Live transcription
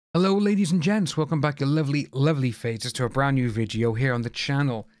Hello ladies and gents, welcome back your lovely faces to a brand new video here on the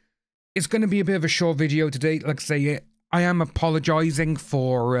channel. It's going to be a bit of a short video today. Like I say, I am apologising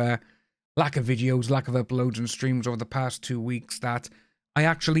for lack of videos, lack of uploads and streams over the past 2 weeks. That I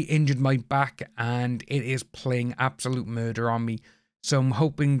actually injured my back and it is playing absolute murder on me. So I'm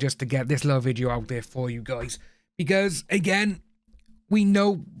hoping just to get this little video out there for you guys. Because again, we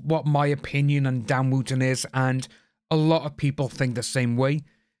know what my opinion on Dan Wootton is and a lot of people think the same way.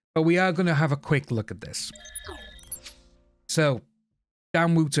 But we are going to have a quick look at this. So,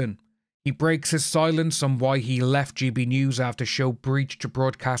 Dan Wootton, he breaks his silence on why he left GB News after show breached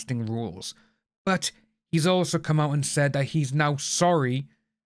broadcasting rules. But he's also come out and said that he's now sorry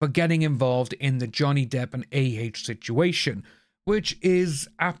for getting involved in the Johnny Depp and AH situation, which is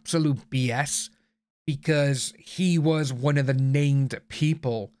absolute BS because he was one of the named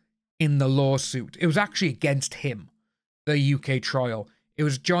people in the lawsuit. It was actually against him, the UK trial. It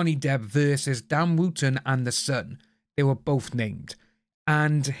was Johnny Depp versus Dan Wootton and The Sun. They were both named.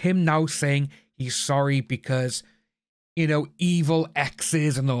 And him now saying he's sorry because, you know, evil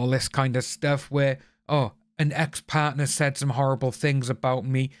exes and all this kind of stuff where, oh, an ex-partner said some horrible things about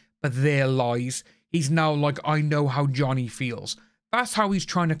me, but they're lies. He's now like, I know how Johnny feels. That's how he's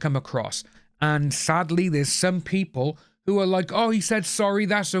trying to come across. And sadly, there's some people who are like, oh, he said sorry,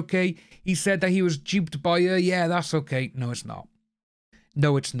 that's okay. He said that he was duped by her, yeah, that's okay. No, it's not.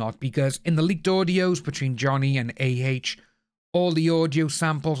 No, it's not, because in the leaked audios between Johnny and AH, all the audio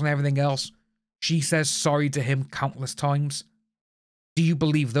samples and everything else, she says sorry to him countless times. Do you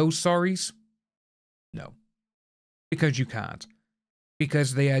believe those sorries? No. Because you can't.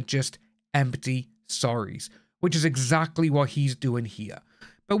 Because they are just empty sorries, which is exactly what he's doing here.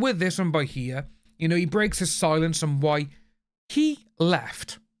 But with this one by here, you know, he breaks his silence on why he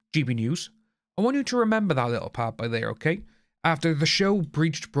left GB News. I want you to remember that little part by there, okay? After the show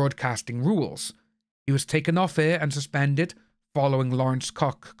breached broadcasting rules. He was taken off air and suspended following Lawrence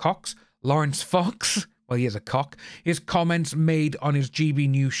Fox, well, he is a cock, his comments made on his GB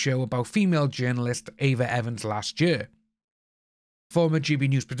News show about female journalist Ava Evans last year. Former GB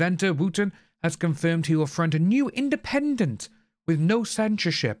News presenter Wootton has confirmed he will front a new independent with no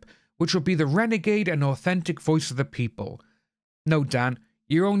censorship, which will be the renegade and authentic voice of the people. No, Dan,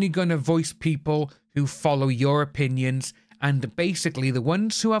 you're only going to voice people who follow your opinions, and basically the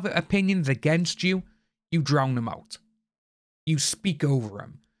ones who have opinions against you, you drown them out. You speak over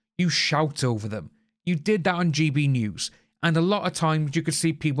them. You shout over them. You did that on GB News. And a lot of times you could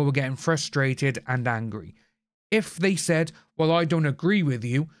see people were getting frustrated and angry. If they said, well, I don't agree with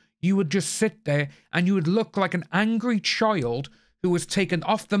you, you would just sit there and you would look like an angry child who was taken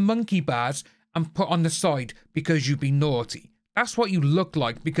off the monkey bars and put on the side because you'd be naughty. That's what you look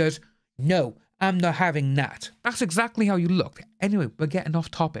like because, no, I'm not having that. That's exactly how you look. Anyway, we're getting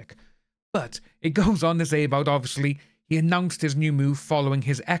off topic. But it goes on to say about, obviously, he announced his new move following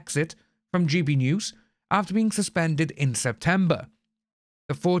his exit from GB News after being suspended in September.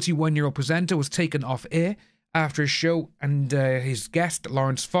 The 41-year-old presenter was taken off air after his show and his guest,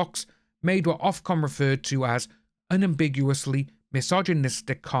 Lawrence Fox, made what Ofcom referred to as unambiguously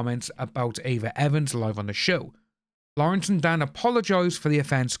misogynistic comments about Ava Evans live on the show. Lawrence and Dan apologised for the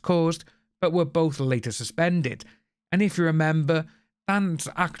offence caused, but were both later suspended. And if you remember, Dan's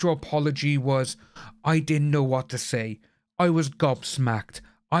actual apology was, I didn't know what to say. I was gobsmacked.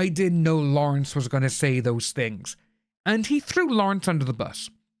 I didn't know Lawrence was going to say those things. And he threw Lawrence under the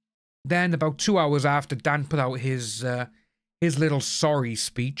bus. Then, about 2 hours after Dan put out his little sorry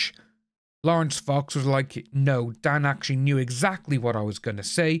speech, Lawrence Fox was like, no, Dan actually knew exactly what I was going to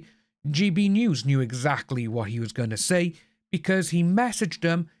say. GB News knew exactly what he was going to say because he messaged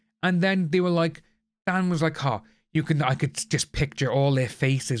them. And then they were like, Dan was like, oh, I could just picture all their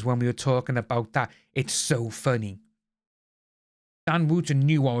faces when we were talking about that. It's so funny. Dan Wootton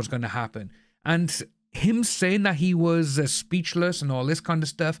knew what was going to happen. And him saying that he was speechless and all this kind of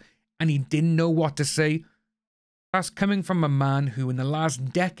stuff, and he didn't know what to say, that's coming from a man who in the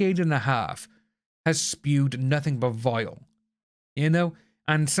last decade and a half has spewed nothing but vile. You know?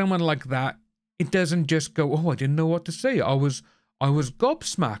 And someone like that, it doesn't just go, oh, I didn't know what to say. I was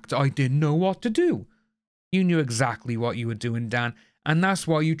gobsmacked. I didn't know what to do. You knew exactly what you were doing, Dan, and that's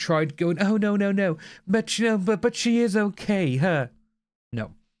why you tried going, oh, no, but you know, but she is okay, huh?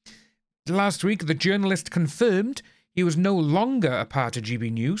 No. Last week, the journalist confirmed he was no longer a part of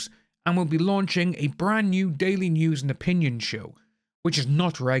GB News and will be launching a brand new daily news and opinion show, which is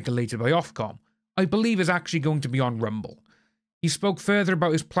not regulated by Ofcom. I believe is actually going to be on Rumble. He spoke further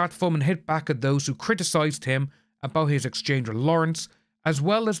about his platform and hit back at those who criticised him about his exchange with Lawrence, as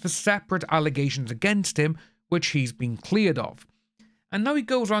well as the separate allegations against him, which he's been cleared of. And now he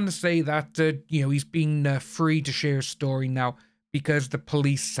goes on to say that, he's been free to share his story now because the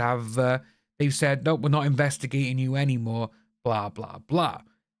police have, they've said, no, we're not investigating you anymore, blah, blah, blah.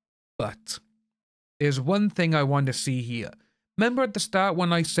 But there's one thing I want to see here. Remember at the start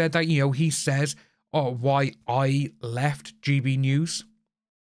when I said that, he says, oh, why I left GB News?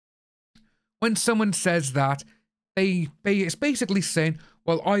 When someone says that, it's basically saying,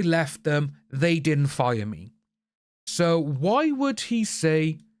 well, I left them, they didn't fire me. So why would he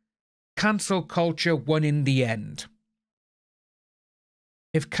say cancel culture won in the end?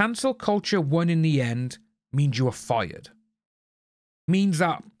 If cancel culture won in the end, means you were fired. Means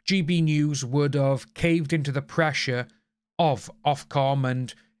that GB News would have caved into the pressure of Ofcom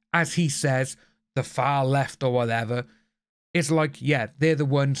and, as he says, the far left or whatever. It's like, yeah, they're the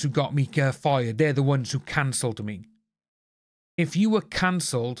ones who got me fired. They're the ones who cancelled me. If you were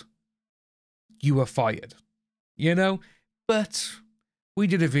cancelled, you were fired. But we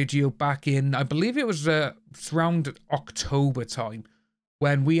did a video back in, I believe it was around October time,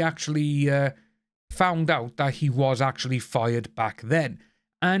 when we actually found out that he was actually fired back then.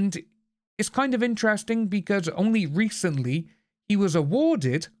 And it's kind of interesting because only recently he was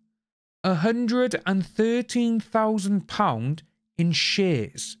awarded £113,000 in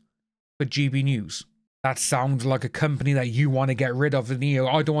shares for GB News. That sounds like a company that you want to get rid of. And,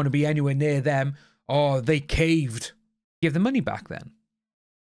 I don't want to be anywhere near them. Oh, they caved. Give the money back then.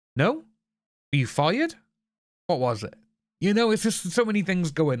 No? Were you fired? What was it? It's just so many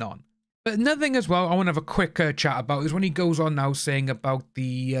things going on. But another thing as well I want to have a quick chat about is when he goes on now saying about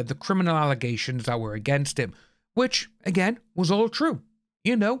the criminal allegations that were against him, which, again, was all true.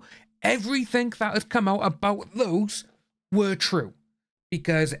 Everything that has come out about those were true.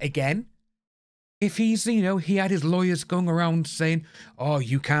 Because, again, if he's, he had his lawyers going around saying, oh,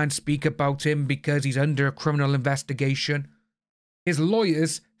 you can't speak about him because he's under a criminal investigation. His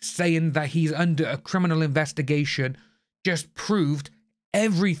lawyers saying that he's under a criminal investigation just proved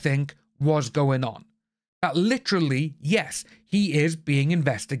everything was going on. That literally, yes, he is being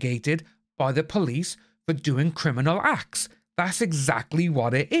investigated by the police for doing criminal acts. That's exactly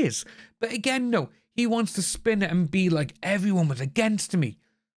what it is. But again, no, he wants to spin it and be like, everyone was against me.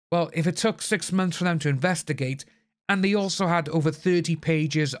 Well, if it took 6 months for them to investigate, and they also had over 30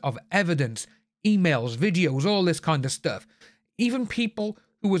 pages of evidence, emails, videos, all this kind of stuff, even people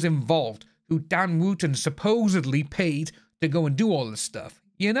who was involved, who Dan Wootton supposedly paid to go and do all this stuff,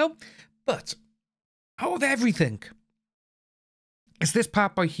 But, out of everything, it's this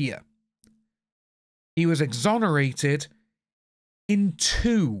part by here. He was exonerated in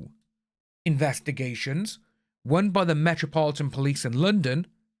 2 investigations, one by the Metropolitan Police in London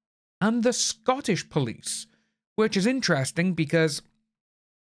and the Scottish Police, which is interesting because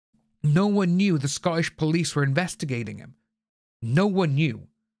no one knew the Scottish Police were investigating him. No one knew.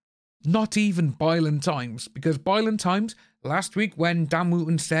 Not even Byland Times, because Byland Times, last week when Dan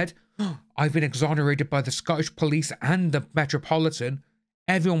Wootton said, oh, I've been exonerated by the Scottish Police and the Metropolitan,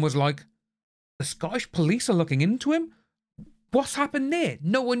 everyone was like, the Scottish Police are looking into him? What's happened there?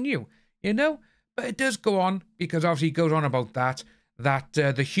 No one knew, But it does go on, because obviously he goes on about that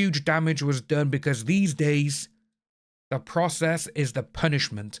the huge damage was done because these days, the process is the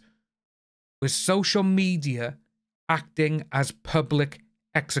punishment, with social media acting as public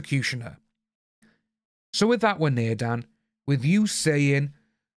executioner. So with that one there, Dan, with you saying,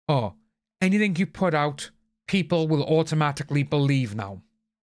 oh, anything you put out, people will automatically believe now.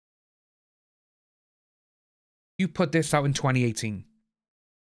 You put this out in 2018.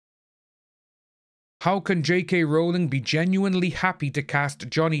 How can J.K. Rowling be genuinely happy to cast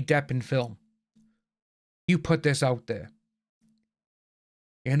Johnny Depp in film? You put this out there.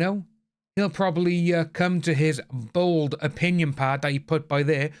 He'll probably come to his bold opinion pad that he put by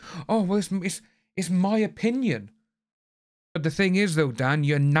there. Oh, well, it's my opinion. But the thing is, though, Dan,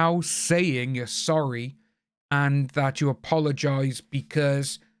 you're now saying you're sorry and that you apologize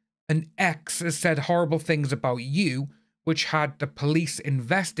because an ex has said horrible things about you, which had the police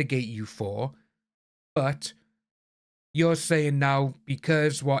investigate you for. But you're saying now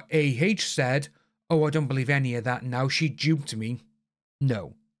because what AH said, oh, I don't believe any of that now, she duped me.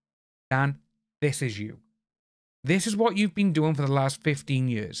 No. Dan, this is you. This is what you've been doing for the last 15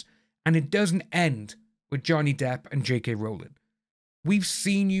 years. And it doesn't end with Johnny Depp and J.K. Rowling. We've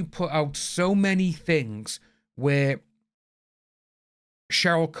seen you put out so many things where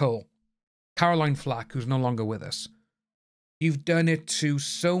Cheryl Cole, Caroline Flack, who's no longer with us, you've done it to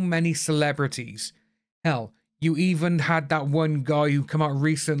so many celebrities. Hell, you even had that one guy who came out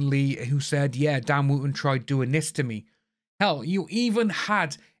recently who said, yeah, Dan Wootton tried doing this to me. Hell, you even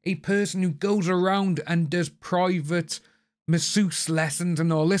had a person who goes around and does private masseuse lessons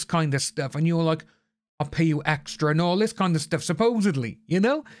and all this kind of stuff. And you're like, I'll pay you extra and all this kind of stuff, supposedly, you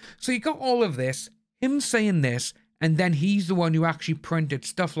know? So you got all of this, him saying this, and then he's the one who actually printed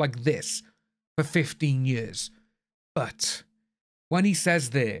stuff like this for 15 years. But when he says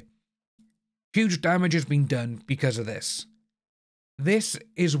there, huge damage has been done because of this. This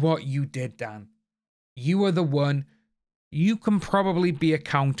is what you did, Dan. You are the one. You can probably be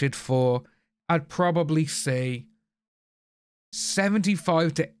accounted for, I'd probably say,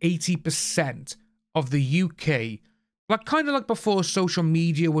 75 to 80% of the UK, like kind of like before social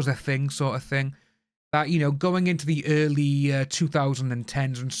media was a thing, sort of thing, that, you know, going into the early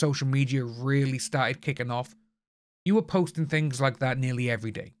 2010s when social media really started kicking off, you were posting things like that nearly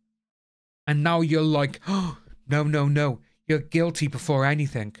every day. And now you're like, oh, no, you're guilty before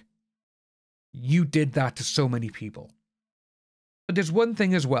anything. You did that to so many people. But there's one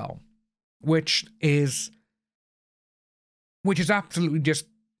thing as well, which is absolutely just,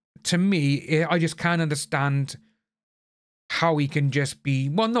 to me, I just can't understand how he can just be...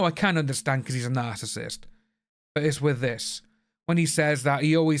 Well, no, I can't understand because he's a narcissist. But it's with this. When he says that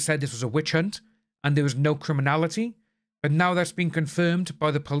he always said this was a witch hunt and there was no criminality, but now that's been confirmed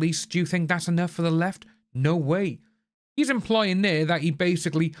by the police, do you think that's enough for the left? No way. He's implying there that he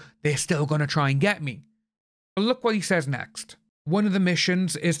basically, they're still going to try and get me. But look what he says next. One of the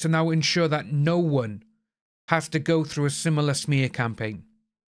missions is to now ensure that no one has to go through a similar smear campaign.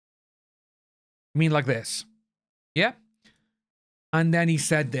 I mean like this. Yeah? And then he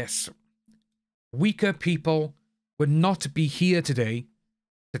said this. Weaker people would not be here today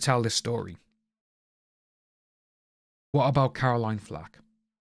to tell this story. What about Caroline Flack?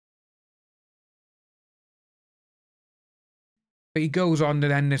 But he goes on to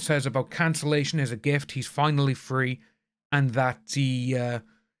then it says about cancellation is a gift. He's finally free, and that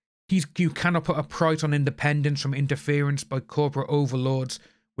you cannot put a price on independence from interference by corporate overlords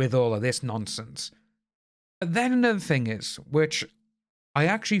with all of this nonsense. But then another thing is, which I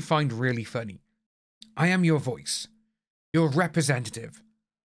actually find really funny. I am your voice, your representative,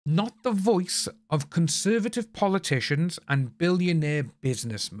 not the voice of conservative politicians and billionaire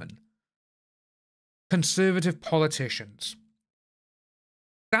businessmen. Conservative politicians.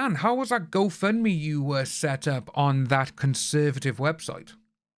 Dan, how was that GoFundMe you set up on that conservative website?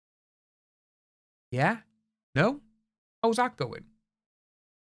 Yeah? No? How's that going?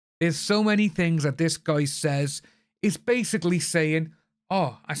 There's so many things that this guy says. It's basically saying,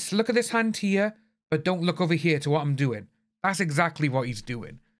 oh, I look at this hand here, but don't look over here to what I'm doing. That's exactly what he's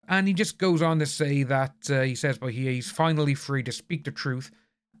doing. And he just goes on to say that, he says by here, he's finally free to speak the truth,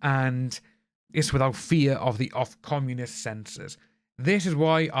 and it's without fear of the off-communist censors. This is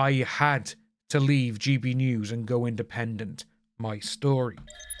why I had to leave GB News and go independent. My story.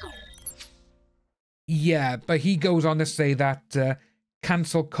 Yeah, but he goes on to say that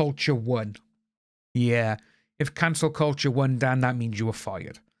cancel culture won. Yeah, if cancel culture won, Dan, that means you were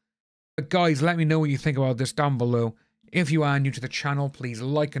fired. But guys, let me know what you think about this down below. If you are new to the channel, please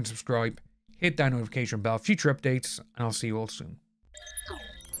like and subscribe. Hit that notification bell for future updates, and I'll see you all soon.